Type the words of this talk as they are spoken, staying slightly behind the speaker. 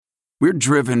We're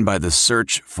driven by the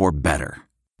search for better.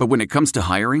 But when it comes to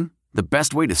hiring, the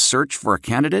best way to search for a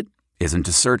candidate isn't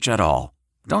to search at all.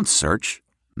 Don't search.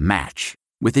 Match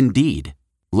with Indeed.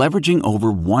 Leveraging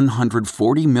over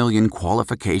 140 million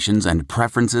qualifications and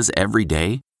preferences every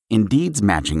day, Indeed's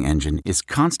matching engine is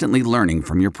constantly learning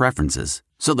from your preferences.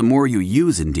 So the more you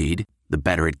use Indeed, the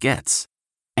better it gets.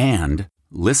 And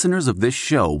listeners of this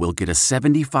show will get a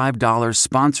 $75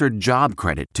 sponsored job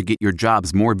credit to get your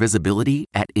jobs more visibility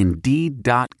at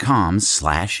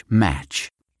Indeed.com/match.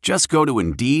 Just go to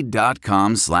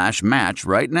Indeed.com/match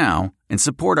right now and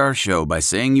support our show by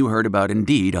saying you heard about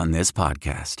Indeed on this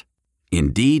podcast.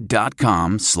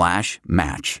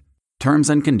 Indeed.com/match. Terms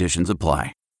and conditions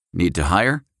apply. Need to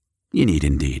hire? You need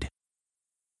Indeed.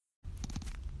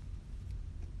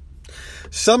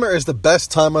 Summer is the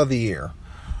best time of the year.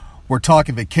 We're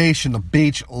talking vacation, the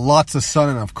beach, lots of sun,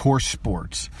 and of course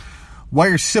sports. While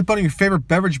you're sipping on your favorite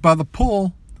beverage by the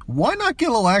pool, why not get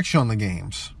a little action on the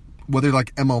games? Whether you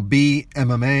like MLB,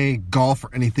 MMA, golf,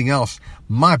 or anything else,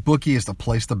 MyBookie is the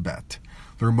place to bet.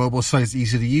 Their mobile site is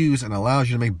easy to use and allows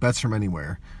you to make bets from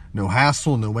anywhere. No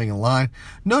hassle, no waiting in line,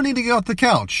 no need to get off the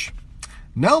couch.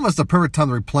 Now is the perfect time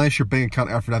to replenish your bank account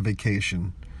after that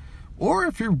vacation. Or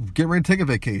if you're getting ready to take a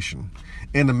vacation.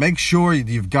 And to make sure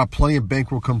you've got plenty of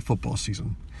bankroll come football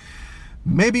season.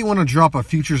 Maybe you want to drop a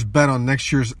futures bet on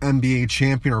next year's NBA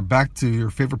champion or back to your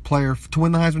favorite player to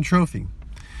win the Heisman Trophy.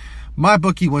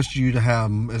 MyBookie wants you to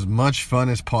have as much fun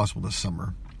as possible this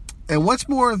summer. And what's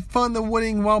more fun than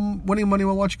winning money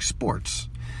while watching sports?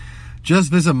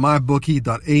 Just visit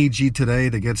mybookie.ag today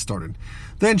to get started.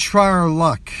 Then try our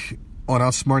luck on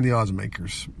outsmarting the odds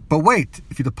makers. But wait,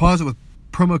 if you deposit with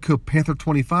promo code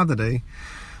Panther25 today,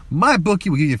 MyBookie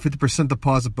will give you a 50%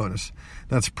 deposit bonus.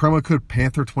 That's promo code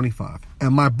Panther25.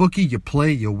 And MyBookie, you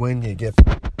play, you win, you get.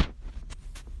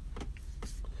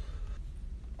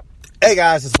 Hey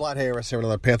guys, it's Vlad Harris here with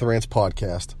another Panther Rants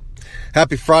podcast.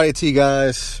 Happy Friday to you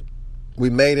guys. We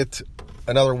made it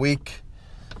another week.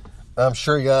 I'm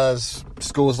sure you guys,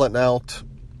 school's letting out.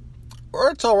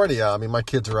 Or it's already out. I mean, my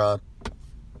kids are out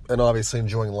and obviously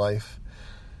enjoying life.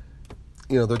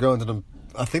 You know, they're going to the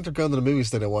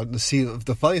movies that I want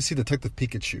to finally see Detective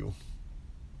Pikachu.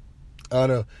 I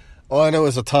know. All I know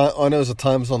is the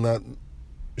times on that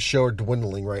show are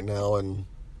dwindling right now, and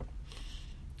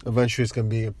eventually it's going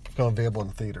to become available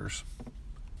in theaters.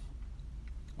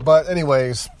 But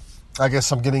anyways, I guess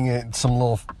I'm getting some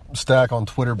little stack on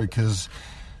Twitter because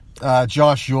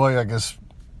Josh Yoy, I guess,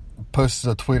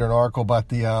 posted a tweet or an article about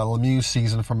the Lemieux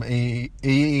season from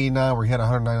A89 where he had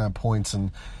 199 points,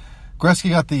 and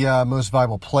Gretzky got the most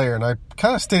valuable player. And I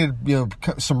kind of stated,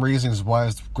 some reasons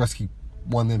why Gretzky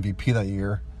won the MVP that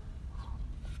year.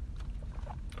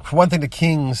 For one thing, the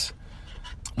Kings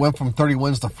went from 30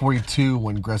 wins to 42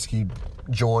 when Gretzky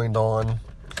joined on.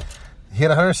 He had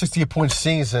a 168-point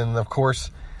season. Of course,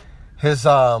 his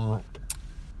time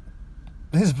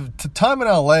in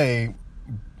LA,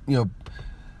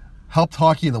 helped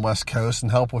hockey in the West Coast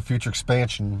and helped with future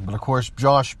expansion. But of course,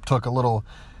 Josh took a little.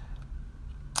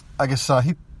 I guess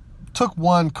he took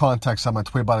one context on my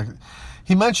tweet about it.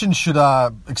 He mentioned should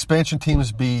expansion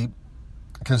teams be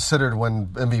considered when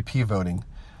MVP voting,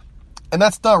 and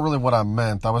that's not really what I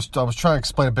meant. I was trying to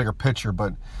explain a bigger picture,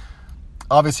 but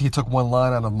obviously he took one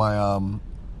line out of my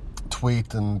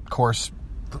tweet, and of course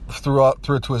threw it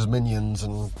to his minions,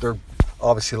 and they're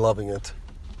obviously loving it.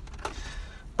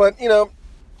 But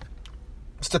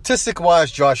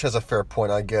statistic-wise, Josh has a fair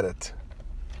point. I get it.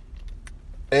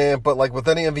 But like with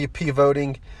any MVP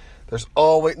voting, there's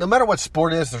always, no matter what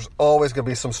sport it is, there's always going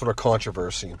to be some sort of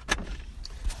controversy.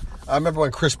 I remember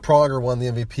when Chris Pronger won the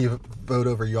MVP vote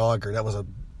over Yager.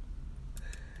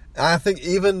 I think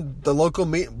even the local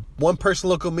one person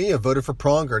local media voted for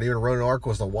Pronger and even wrote an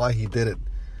article as to why he did it.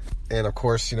 And of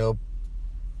course,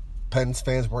 Pens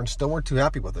fans weren't too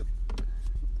happy with it.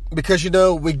 Because,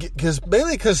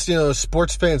 mainly because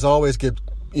sports fans always get,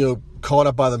 caught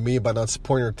up by the media by not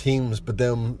supporting their teams, but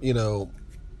then, the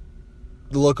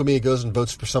local media goes and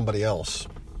votes for somebody else.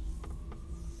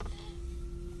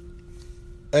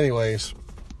 Anyways,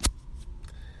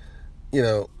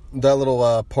 that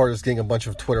little part is getting a bunch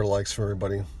of Twitter likes from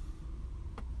everybody.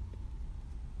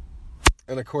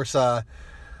 And of course, good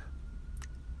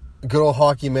old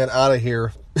hockey man out of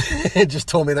here just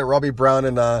told me that Robbie Brown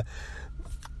and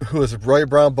Roy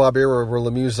Brown, Bob Air were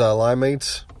Lemieux's line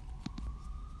mates.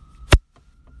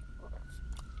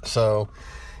 So,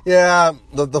 yeah,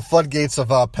 the floodgates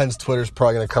of Penn's Twitter is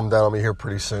probably going to come down on me here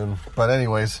pretty soon. But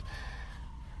anyways,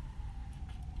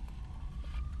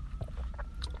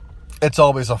 it's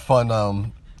always a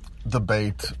fun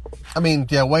debate. I mean,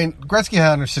 yeah, Wayne Gretzky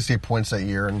had 168 points that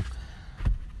year, and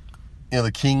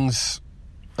the Kings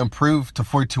improved to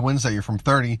 42 wins that year from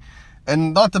 30.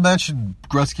 And not to mention,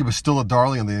 Gretzky was still a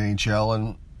darling in the NHL,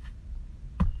 and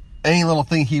any little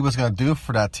thing he was going to do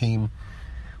for that team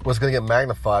was going to get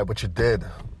magnified, which it did.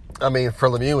 I mean, for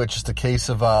Lemieux, it's just a case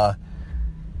of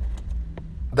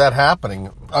that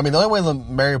happening. I mean, the only way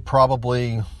Lemieux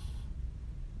probably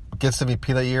gets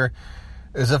MVP that year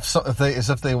is if they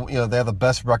they have the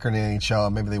best record in the NHL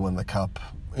and maybe they win the cup.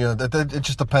 It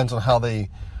just depends on how they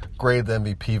grade the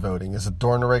MVP voting. Is it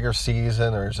during the regular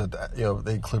season, or is it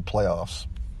they include playoffs?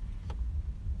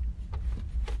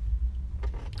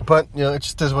 But it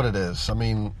just is what it is. I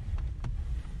mean,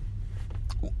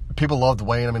 people loved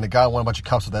Wayne. I mean, the guy won a bunch of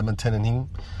cups with Edmonton, and he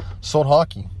sold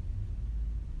hockey.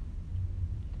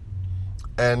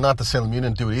 And not to say Lemieux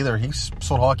didn't do it either. He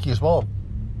sold hockey as well.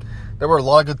 There were a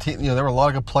lot of good there were a lot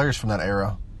of good players from that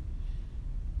era.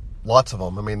 Lots of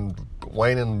them. I mean,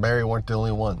 Wayne and Barry weren't the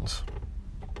only ones.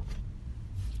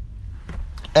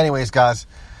 Anyways, guys,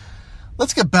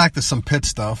 let's get back to some Pitt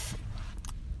stuff.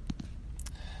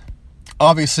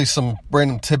 Obviously, some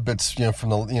random tidbits, from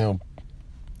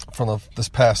this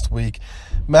past week.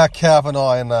 Matt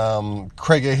Cavanaugh and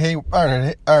Craig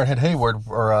Ironhead Hayward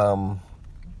were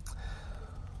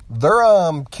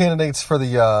they're candidates for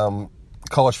the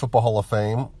College Football Hall of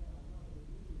Fame,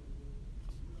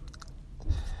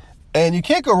 and you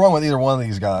can't go wrong with either one of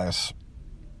these guys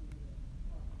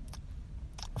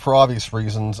for obvious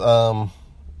reasons.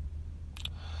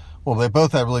 Well, they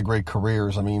both had really great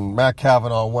careers. I mean, Matt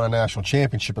Cavanaugh won a national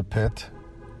championship at Pitt.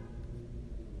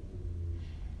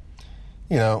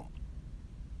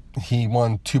 He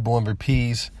won 2 Bowl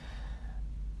MVPs.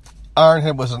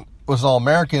 Ironhead was an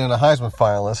All-American and a Heisman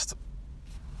finalist.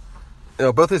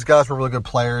 Both these guys were really good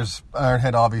players.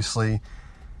 Ironhead, obviously,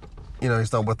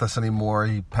 he's not with us anymore.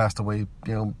 He passed away,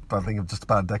 I think just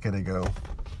about a decade ago.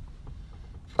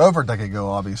 Over a decade ago,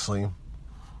 obviously.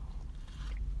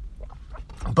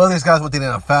 Both these guys went to the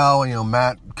NFL.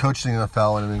 Matt coached in the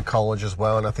NFL and in college as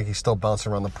well, and I think he's still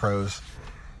bouncing around the pros.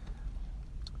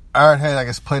 Ironhead, I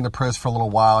guess, played in the pros for a little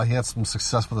while. He had some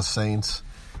success with the Saints.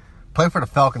 Played for the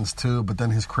Falcons, too, but then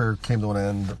his career came to an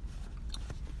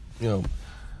end.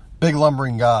 Big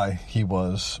lumbering guy he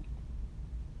was.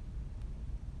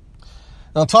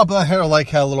 And on top of that, had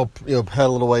a little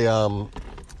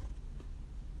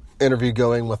interview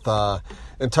going with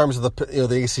in terms of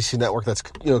the ACC network that's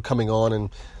coming on, and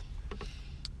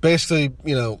basically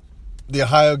the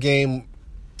Ohio game,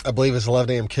 I believe, is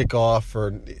 11 a.m. kickoff,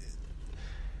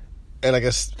 and I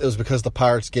guess it was because of the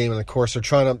Pirates game, and of course Pitt's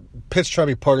trying to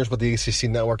be partners with the ACC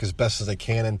network as best as they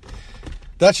can, and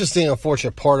that's just the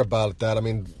unfortunate part about it. That, I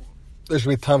mean, there's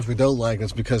going to be times we don't like it.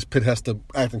 It's because Pitt has to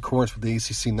act in accordance with the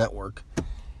ACC network.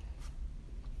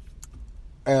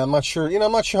 And I'm not sure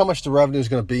how much the revenue is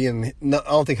going to be, and I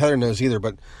don't think Heather knows either,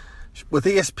 but with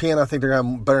ESPN, I think they're going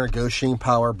to have better negotiating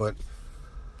power, but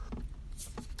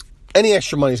any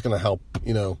extra money is going to help.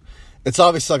 It's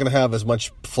obviously not going to have as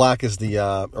much flack as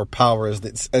or power as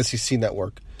the SEC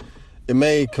network. It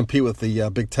may compete with the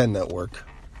Big Ten network.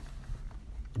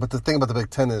 But the thing about the Big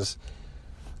Ten is,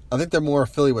 I think they're more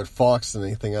affiliated with Fox than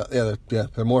anything else.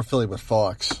 They're more affiliated with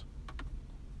Fox.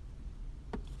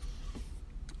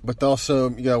 But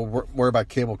also, you got to worry about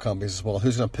cable companies as well.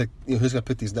 Who's going to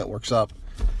pick these networks up?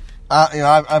 I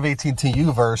have AT&T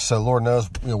Uverse, so Lord knows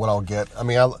what I'll get. I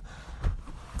mean,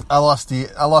 I lost the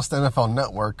NFL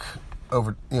Network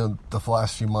over the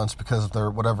last few months because of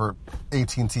their whatever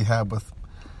AT&T had with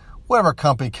whatever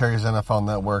company carries NFL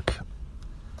Network.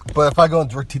 But if I go on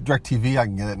DirecTV, I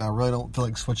can get it, and I really don't feel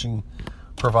like switching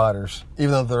providers,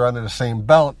 even though they're under the same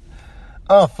belt.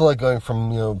 I don't feel like going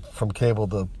from cable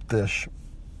to dish.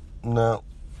 No.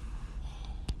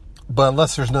 But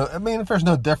if there's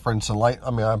no difference in light,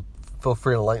 feel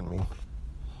free to enlighten me.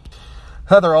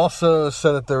 Heather also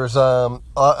said that there was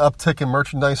uptick in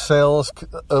merchandise sales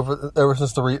ever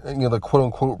since the quote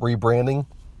unquote rebranding.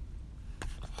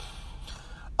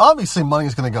 Obviously,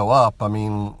 money's going to go up. I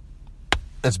mean,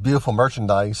 it's beautiful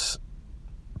merchandise.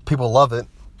 People love it.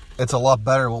 It's a lot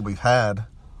better than what we've had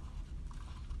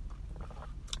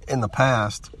in the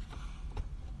past.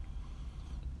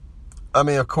 I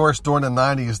mean, of course, during the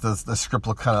 90s, the script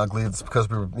looked kind of ugly. It's because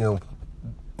we were,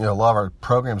 a lot of our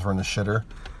programs were in the shitter.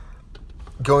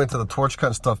 Going to the torch cut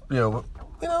and stuff,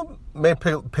 made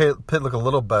Pitt look a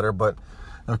little better, but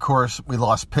of course, we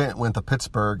lost Pitt, went to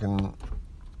Pittsburgh, and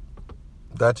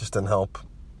that just didn't help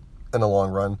in the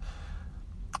long run.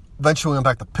 Eventually, we went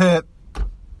back to Pitt,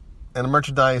 and the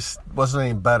merchandise wasn't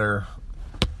any better.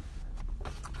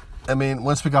 I mean,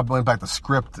 once we went back to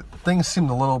script, things seemed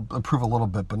improve a little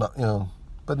bit, but not,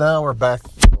 but now we're back,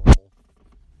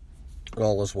 and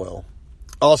all is well.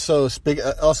 Also,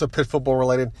 Pitt football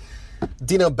related,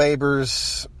 Dino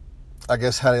Babers, I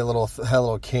guess, had a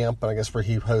little camp, and I guess where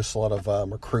he hosts a lot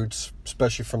of recruits,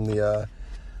 especially from the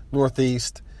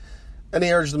Northeast. And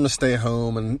he urged them to stay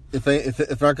home. And if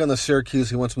they're not going to Syracuse,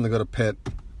 he wants them to go to Pitt.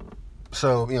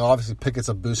 So, obviously Pitt gets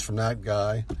a boost from that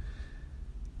guy.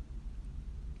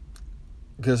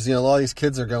 Because, a lot of these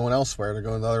kids are going elsewhere. They're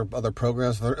going to other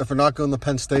programs. If they're not going to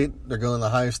Penn State, they're going to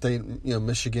Ohio State,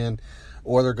 Michigan,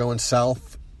 or they're going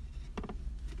south.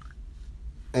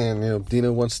 And,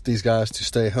 Dino wants these guys to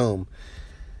stay home.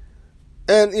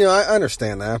 And, I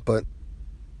understand that, but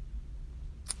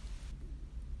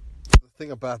the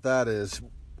thing about that is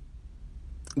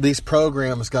these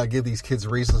programs got to give these kids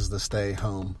reasons to stay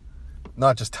home,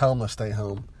 not just tell them to stay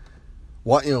home.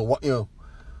 If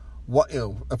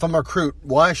I'm a recruit,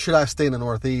 why should I stay in the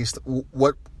Northeast?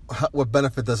 What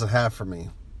benefit does it have for me?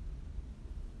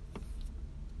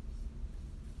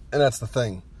 And that's the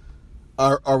thing.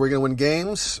 Are we going to win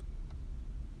games?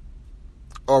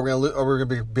 Or are we going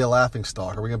to be a laughing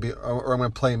stock? Are we going to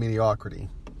play mediocrity?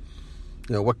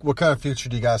 What kind of future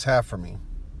do you guys have for me?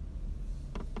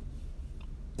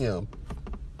 A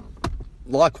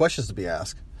lot of questions to be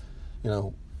asked.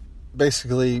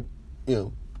 Basically,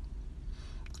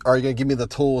 are you going to give me the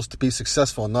tools to be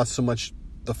successful, and not so much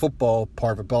the football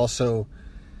part of it, but also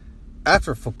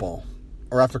after football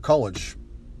or after college?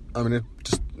 I mean, it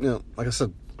just, like I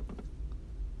said,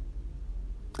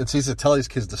 it's easy to tell these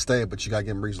kids to stay, but you got to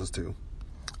give them reasons to.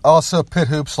 Also, Pitt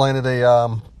Hoops landed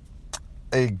a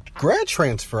grad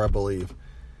transfer, I believe.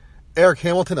 Eric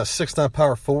Hamilton, a 6'9"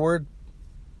 power forward.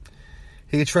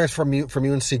 He transferred from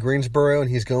UNC Greensboro, and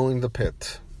he's going to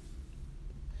Pitt.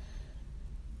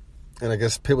 And I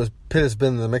guess Pitt has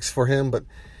been in the mix for him, but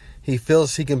he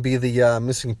feels he can be the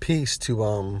missing piece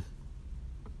to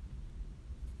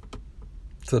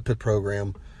the Pitt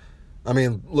program. I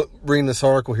mean, reading this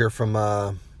article here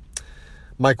from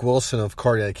Mike Wilson of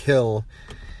Cardiac Hill,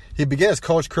 he began his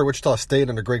college career at Wichita State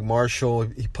under Greg Marshall.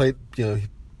 He played,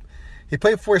 he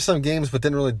played 47 games, but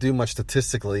didn't really do much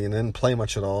statistically, and didn't play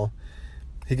much at all.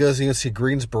 He goes to UNC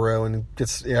Greensboro and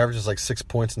he averages like 6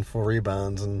 points and 4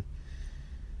 rebounds, and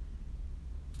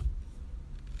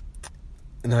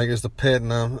now he goes to Pitt,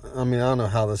 and I don't know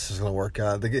how this is going to work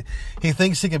out. He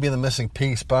thinks he could be the missing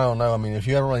piece, but I don't know. I mean, if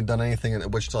you haven't really done anything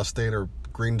at Wichita State or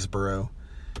Greensboro,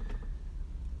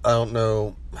 I don't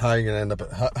know how you're going to end up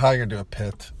how you're going to do at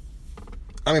Pitt.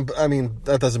 I mean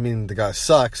that doesn't mean the guy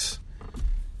sucks.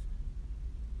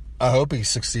 I hope he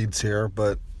succeeds here,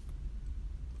 but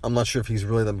I'm not sure if he's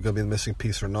really going to be the missing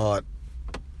piece or not.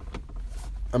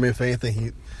 I mean, if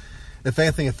anything,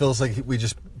 it feels like we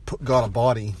just got a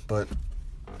body, but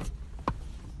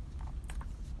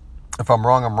if I'm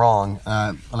wrong, I'm wrong,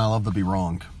 and I love to be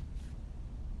wrong.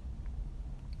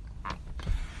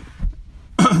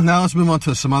 Now let's move on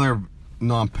to some other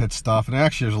non-Pitt stuff, and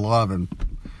actually there's a lot of it.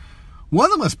 One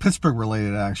of them is Pittsburgh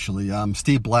related, actually.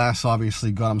 Steve Blass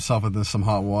obviously got himself into some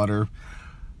hot water.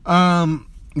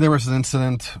 There was an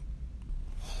incident.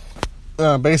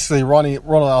 Basically, Ronald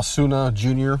Osuna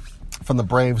Jr. from the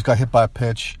Braves got hit by a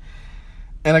pitch,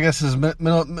 and I guess his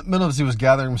middle as he was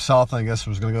gathering himself, and I guess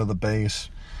was going to go to the base.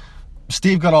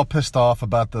 Steve got all pissed off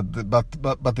about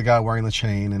the guy wearing the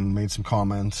chain and made some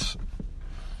comments.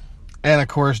 And of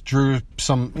course, Drew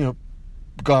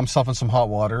got himself in some hot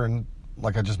water, and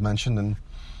like I just mentioned, and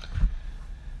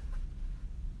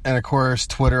of course,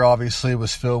 Twitter obviously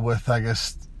was filled with, I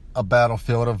guess, a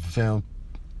battlefield of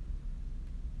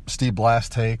Steve Blass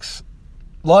takes.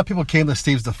 A lot of people came to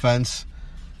Steve's defense,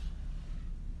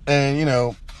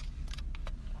 and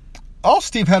all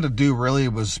Steve had to do really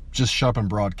was just shut up and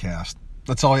broadcast.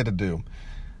 That's all he had to do.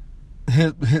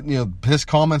 His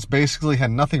comments basically had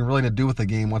nothing really to do with the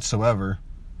game whatsoever.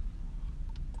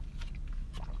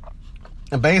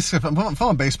 And basically, if I'm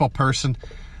a baseball person,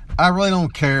 I really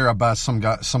don't care about some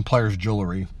player's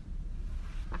jewelry.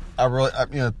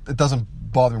 It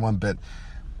doesn't bother me one bit.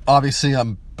 Obviously,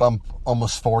 I'm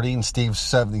almost 40 and Steve's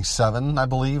 77, I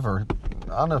believe, or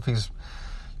I don't know if he's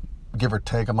give or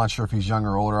take. I'm not sure if he's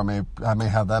younger or older. I may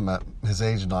have that his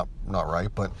age not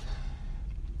right, but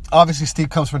obviously Steve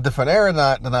comes from a different era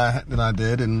than I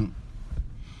did, and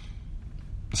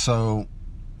so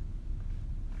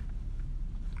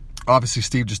obviously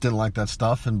Steve just didn't like that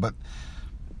stuff, but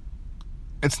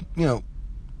it's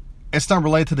it's not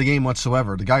related to the game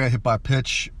whatsoever. The guy got hit by a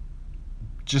pitch.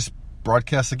 Just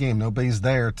broadcast the game. Nobody's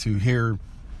there to hear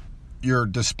your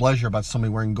displeasure about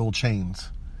somebody wearing gold chains.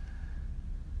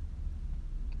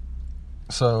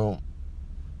 So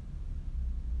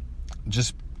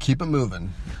just keep it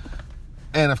moving.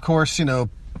 And of course,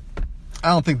 I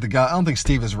don't think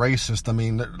Steve is racist. I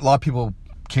mean, a lot of people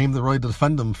came to really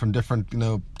defend him from different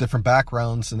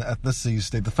backgrounds and ethnicities.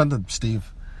 They defended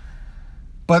Steve.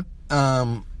 But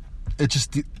it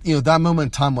just, that moment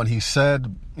in time when he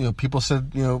said, people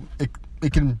said,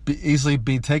 it can easily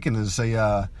be taken as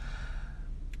a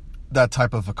that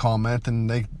type of a comment,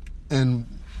 and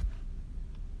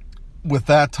with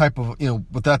that type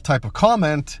of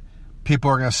comment, people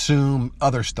are going to assume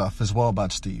other stuff as well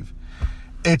about Steve.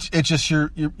 It's just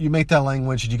you make that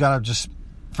language, and you got to just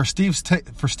for Steve's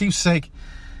sake,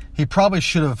 he probably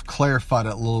should have clarified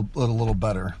it a little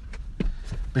better,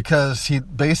 because he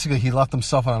left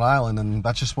himself on an island, and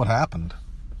that's just what happened.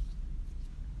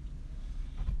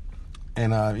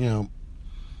 And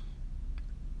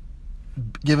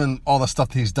given all the stuff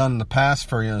that he's done in the past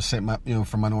for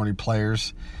for minority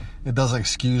players, it doesn't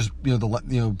excuse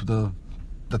the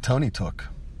tone he took.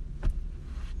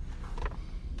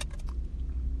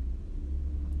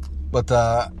 But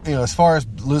as far as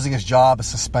losing his job, a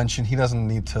suspension, he doesn't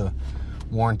need to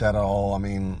warrant that at all. I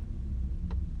mean,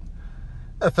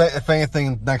 if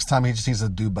anything, next time he just needs to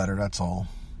do better. That's all.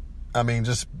 I mean,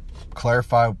 just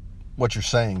clarify what you're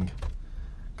saying,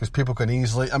 because people can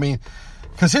easily. I mean,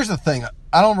 because here's the thing: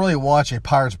 I don't really watch a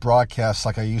Pirates broadcast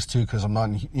like I used to, because I'm not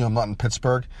in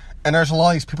Pittsburgh, and there's a lot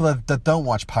of these people that don't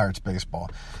watch Pirates baseball.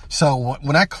 So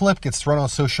when that clip gets thrown on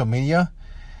social media,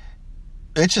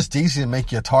 it's just easy to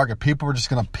make you a target. People are just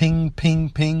going to ping, ping,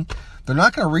 ping. They're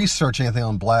not going to research anything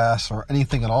on blast or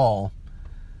anything at all.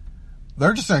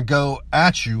 They're just going to go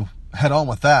at you head on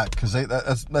with that, because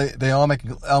they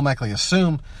automatically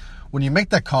assume when you make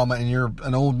that comment and you're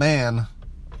an old man,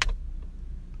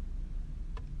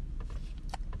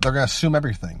 they're going to assume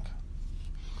everything.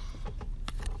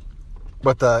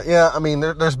 But I mean,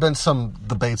 there's been some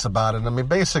debates about it. I mean,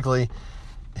 basically,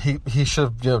 he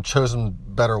should have chosen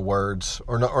better words,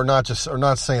 or not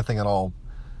say anything at all,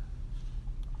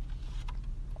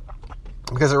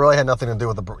 because it really had nothing to do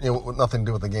with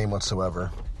the game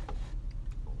whatsoever.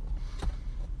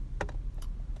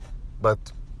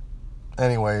 But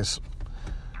anyways,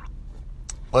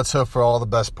 let's hope for all the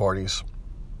best parties.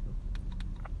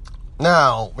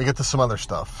 Now we get to some other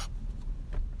stuff,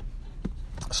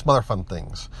 some other fun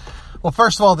things. Well,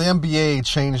 first of all, the NBA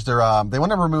changed their. They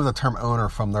want to remove the term owner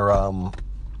from their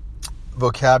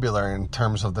vocabulary in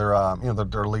terms of their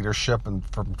their leadership and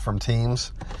from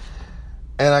teams.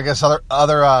 And I guess other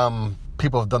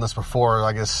people have done this before.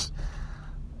 I guess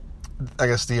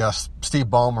the Steve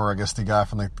Ballmer, the guy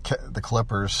from the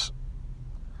Clippers,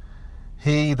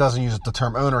 he doesn't use the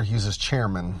term owner; he uses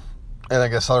chairman. And I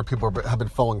guess other people have been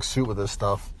following suit with this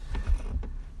stuff.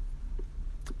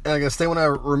 And I guess they want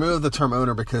to remove the term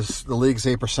owner because the league's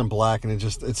 8% black, and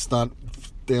it's not.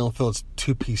 They don't feel it's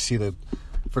too PC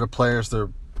for the players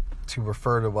to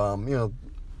refer to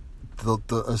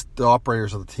the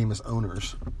operators of the team as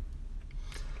owners.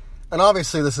 And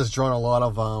obviously, this has drawn a lot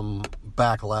of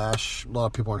backlash. A lot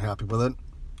of people aren't happy with it.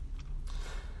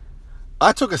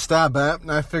 I took a stab at it,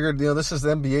 and I figured, this is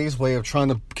the NBA's way of trying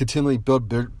to continually build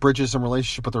bridges and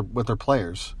relationship with their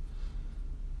players.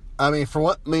 I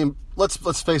mean,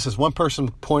 let's face this. One person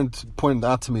pointed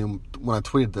out to me when I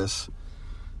tweeted this.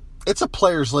 It's a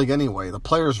players' league anyway. The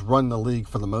players run the league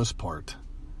for the most part,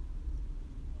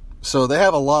 so they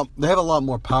have a lot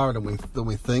more power than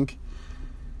we think.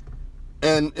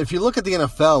 And if you look at the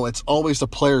NFL, it's always the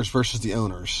players versus the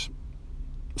owners.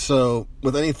 So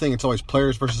with anything, it's always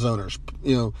players versus owners.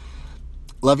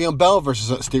 Le'Veon Bell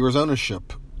versus Steelers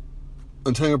ownership.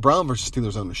 Antonio Brown versus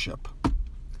Steelers ownership.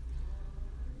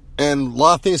 And a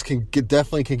lot of things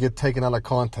definitely can get taken out of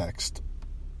context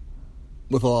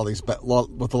with all these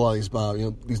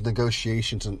these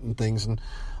negotiations and things, and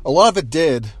a lot of it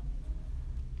did.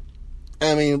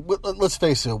 I mean, let's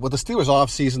face it. With the Steelers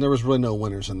offseason, there was really no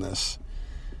winners in this.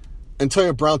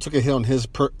 Antonio Brown took a hit on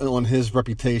his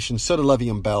reputation. So did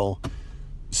Le'Veon Bell.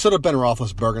 So did Ben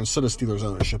Roethlisberger, and so did Steelers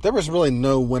ownership. There was really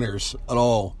no winners at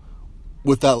all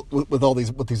with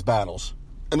these battles,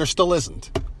 and there still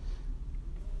isn't.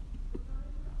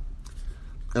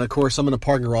 And of course, I'm in a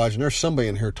parking garage, and there's somebody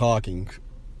in here talking,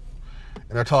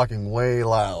 and they're talking way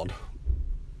loud.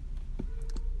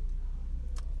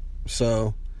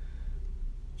 So,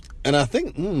 and I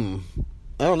think,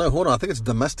 I don't know. Hold on, I think it's a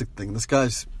domestic thing. This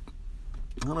guy's,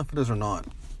 I don't know if it is or not.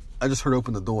 I just heard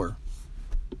open the door.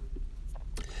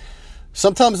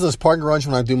 Sometimes in this parking garage,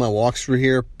 when I do my walks through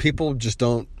here, people just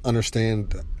don't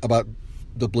understand about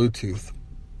the Bluetooth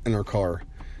in their car,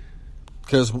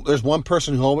 because there's one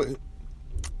person who always.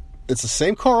 It's the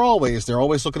same car always. They're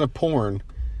always looking at porn.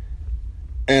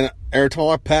 And every time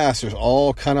I pass, there's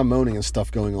all kind of moaning and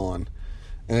stuff going on.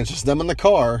 And it's just them in the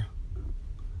car.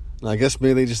 And I guess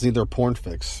maybe they just need their porn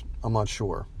fix. I'm not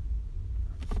sure.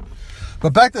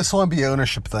 But back to this whole NBA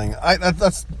ownership thing.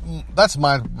 That's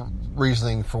my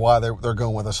reasoning for why they're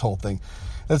going with this whole thing.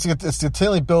 It's to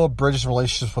continually build bridges and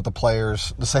relationships with the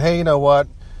players. To say, hey, you know what?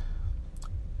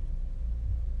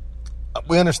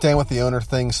 We understand with the owner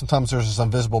thing. Sometimes there's this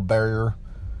invisible barrier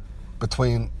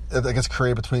that gets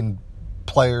created between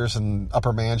players and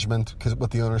upper management because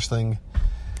with the owners thing.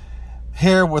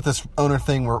 Here with this owner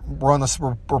thing, we're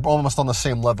almost on the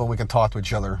same level. We can talk to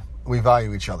each other. We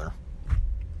value each other.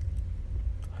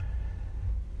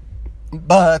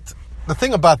 But the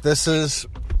thing about this is,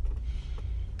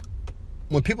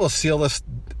 when people see this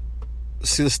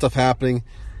stuff happening,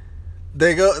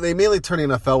 they immediately turn to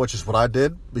the NFL, which is what I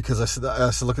did, because I said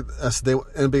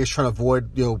NBA is trying to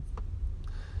avoid how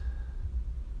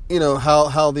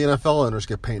the NFL owners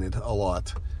get painted a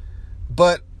lot.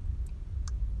 But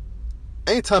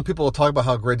anytime people talk about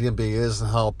how great the NBA is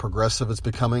and how progressive it's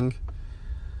becoming,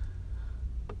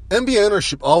 NBA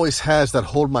ownership always has that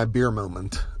hold my beer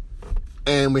moment.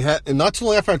 And not too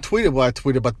long after I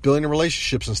tweeted about building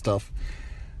relationships and stuff,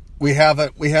 we have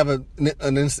an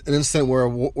incident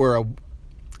where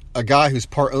a guy who's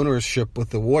part ownership with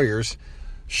the Warriors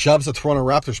shoves a Toronto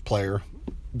Raptors player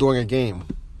during a game.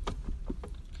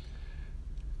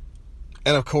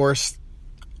 And of course,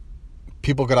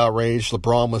 people got outraged.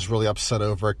 LeBron was really upset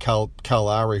over it. Kyle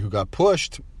Lowry, who got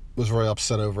pushed, was really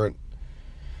upset over it.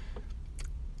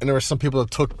 And there were some people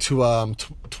that took to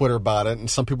Twitter about it, and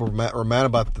some people were mad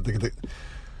about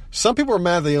some people were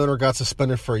mad the owner got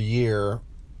suspended for a year,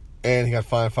 and he got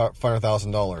fined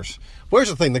 $500,000. Well, here's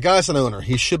the thing: the guy's an owner.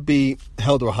 He should be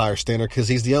held to a higher standard because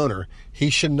he's the owner.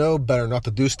 He should know better not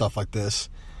to do stuff like this,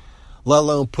 let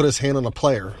alone put his hand on a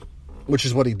player, which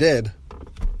is what he did.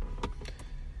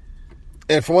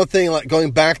 And for one thing, like going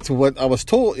back to what I was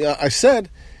told, I said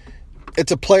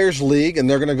it's a players' league, and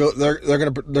they're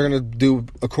gonna do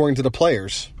according to the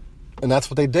players, and that's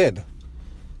what they did.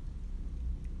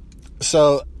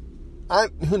 So,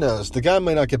 who knows? The guy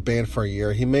may not get banned for a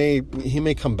year. He may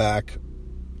come back,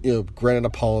 grant an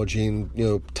apology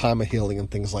and time of healing and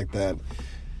things like that.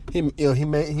 He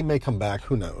may come back.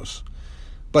 Who knows?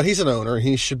 But he's an owner.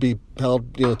 He should be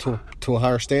held to a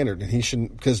higher standard, and he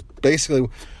shouldn't, because basically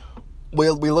we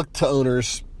look to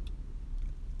owners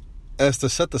as to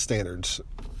set the standards,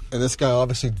 and this guy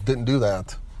obviously didn't do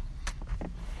that.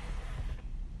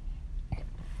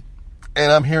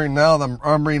 And I'm hearing now that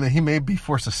I'm reading that he may be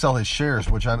forced to sell his shares,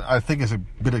 which I think is a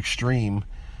bit extreme.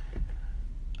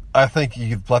 I think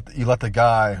you let the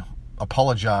guy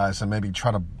apologize and maybe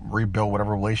try to rebuild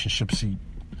whatever relationships he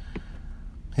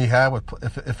had with,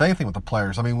 if anything, with the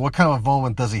players. I mean, what kind of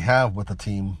involvement does he have with the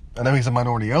team? I know he's a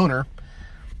minority owner,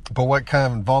 but what kind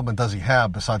of involvement does he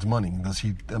have besides money? Does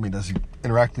he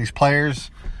interact with these players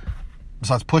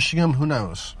besides pushing them? Who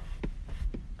knows?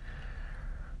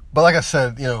 But like I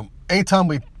said, anytime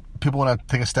people want to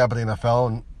take a stab at the NFL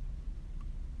and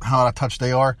how out of touch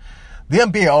they are, the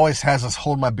NBA always has this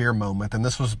hold my beer moment, and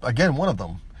this was, again, one of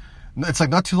them. It's like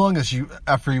not too long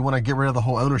after you want to get rid of the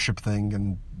whole ownership thing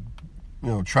and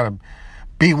try to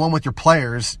be one with your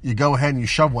players, you go ahead and you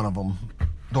shove one of them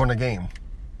during the game.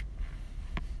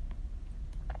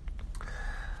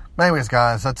 But anyways,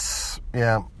 guys, that's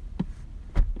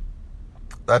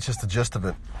just the gist of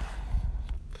it.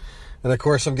 And of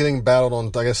course, I'm getting battled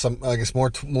on. I guess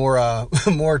more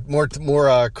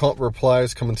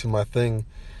replies coming to my thing,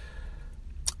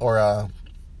 or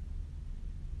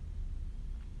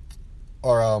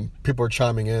people are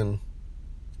chiming in.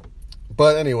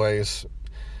 But anyways,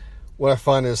 what I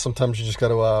find is sometimes you just got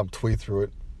to tweet through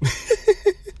it.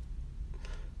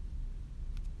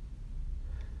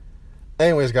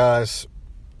 Anyways, guys,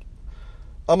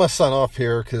 I'm gonna sign off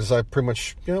here because I pretty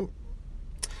much,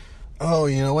 Oh,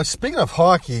 you know what? Speaking of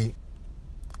hockey,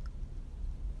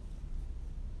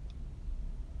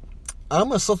 I'm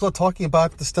going to start talking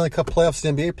about the Stanley Cup playoffs, the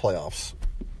NBA playoffs.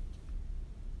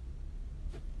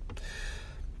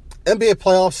 NBA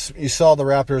playoffs, you saw the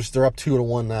Raptors, they're up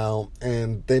 2-1 now,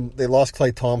 and they lost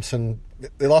Klay Thompson.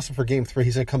 They lost him for Game 3.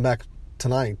 He's going to come back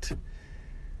tonight.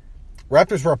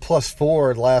 Raptors were a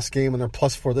 +4 last game, and they're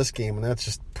 +4 this game, and that's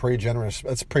just pretty generous.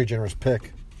 That's a pretty generous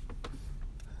pick.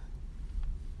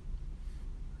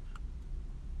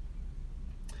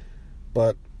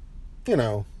 But,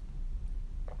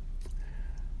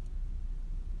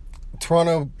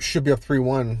 Toronto should be up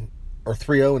 3-1 or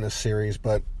 3-0 in this series,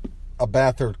 but a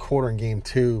bad third quarter in Game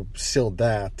 2 sealed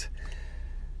that.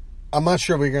 I'm not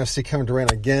sure if we're going to see Kevin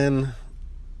Durant again.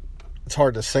 It's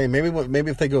hard to say. Maybe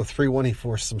if they go 3-1, he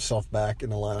forces himself back in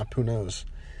the lineup. Who knows?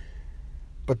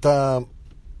 But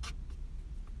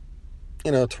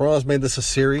Toronto's made this a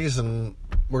series, and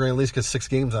we're going to at least get 6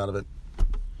 games out of it.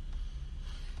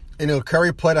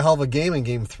 Curry played a hell of a game in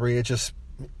Game 3. It just,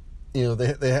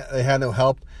 they had no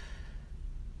help.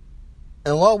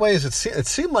 In a lot of ways, it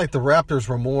seemed like the Raptors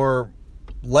were more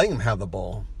letting him have the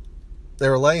ball. They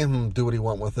were letting him do what he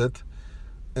wanted with it.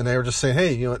 And they were just saying,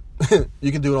 hey, you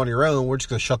can do it on your own. We're just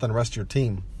going to shut down the rest of your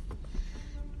team.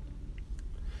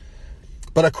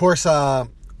 But, of course,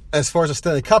 as far as the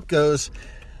Stanley Cup goes,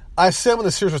 I said when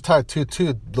the series was tied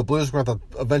 2-2, the Blues were going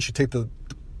to eventually take the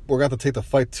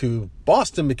fight to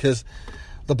Boston, because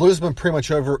the Blues have been pretty much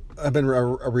have been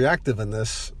reactive in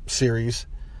this series.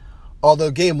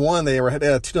 Although Game 1, they had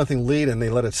a 2-0 lead and they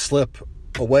let it slip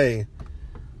away.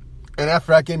 And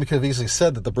after that game, we could have easily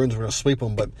said that the Bruins were going to sweep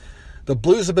them. But the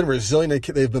Blues have been resilient.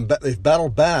 They've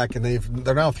battled back, and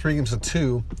they're now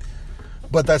 3-2.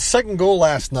 But that second goal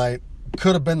last night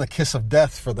could have been the kiss of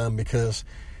death for them, because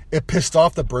it pissed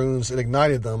off the Bruins. It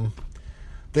ignited them.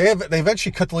 They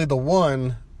eventually cut the lead to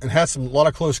 1 and had a lot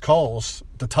of close calls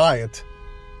to tie it.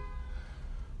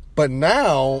 But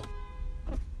now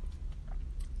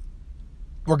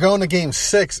we're going to Game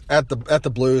 6 at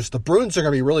the Blues. The Bruins are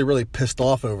going to be really, really pissed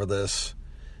off over this.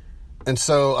 And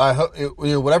so I hope,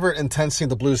 whatever intensity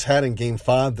the Blues had in Game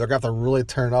 5, they're going to have to really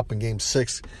turn up in Game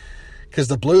 6. Because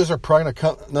the Blues are probably going to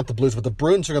come, not the Blues, but the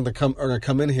Bruins are going to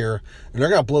come in here, and they're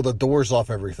going to blow the doors off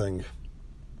everything.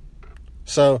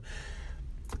 So,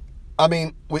 I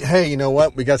mean, hey, you know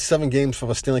what? We got 7 games from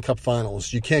a Stanley Cup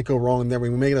Finals. You can't go wrong there. We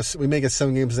make it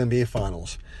 7 games in NBA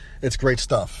Finals. It's great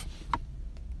stuff.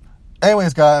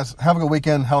 Anyways, guys, have a good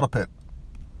weekend. Hell to Pitt.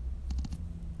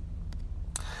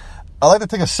 I'd like to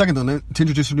take a second to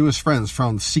introduce our newest friends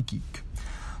from SeatGeek.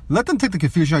 Let them take the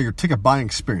confusion out of your ticket buying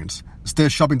experience. Instead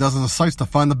of shopping dozens of sites to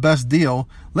find the best deal,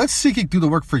 let SeatGeek do the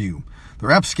work for you.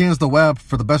 Their app scans the web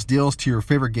for the best deals to your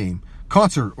favorite game,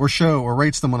 concert, or show, or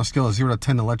rates them on a scale of 0 to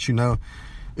 10 to let you know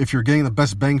if you're getting the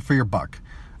best bang for your buck.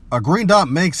 A green dot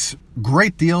makes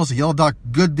great deals, a yellow dot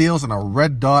good deals, and a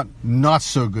red dot not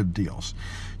so good deals.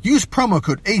 Use promo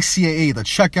code ACAA at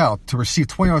checkout to receive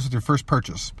 $20 with your first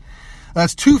purchase.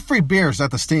 That's 2 free beers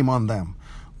at the Steam on them.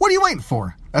 What are you waiting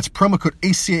for? That's promo code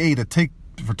ACAA to take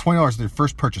for $20 with your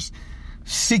first purchase.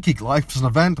 SeatGeek, life is an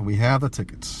event, and we have the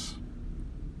tickets.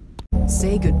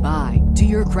 Say goodbye to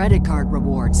your credit card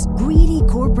rewards. Greedy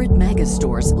corporate mega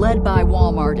stores, led by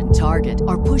Walmart and Target,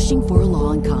 are pushing for a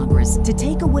law in Congress to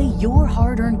take away your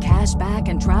hard-earned cash back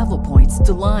and travel points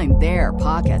to line their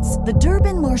pockets. The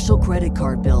Durbin-Marshall credit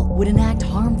card bill would enact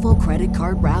harmful credit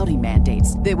card routing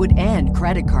mandates that would end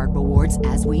credit card rewards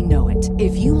as we know it.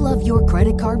 If you love your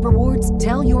credit card rewards,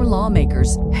 tell your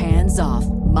lawmakers, hands off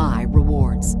my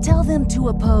rewards. Tell them to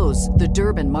oppose the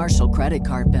Durbin-Marshall credit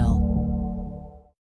card bill.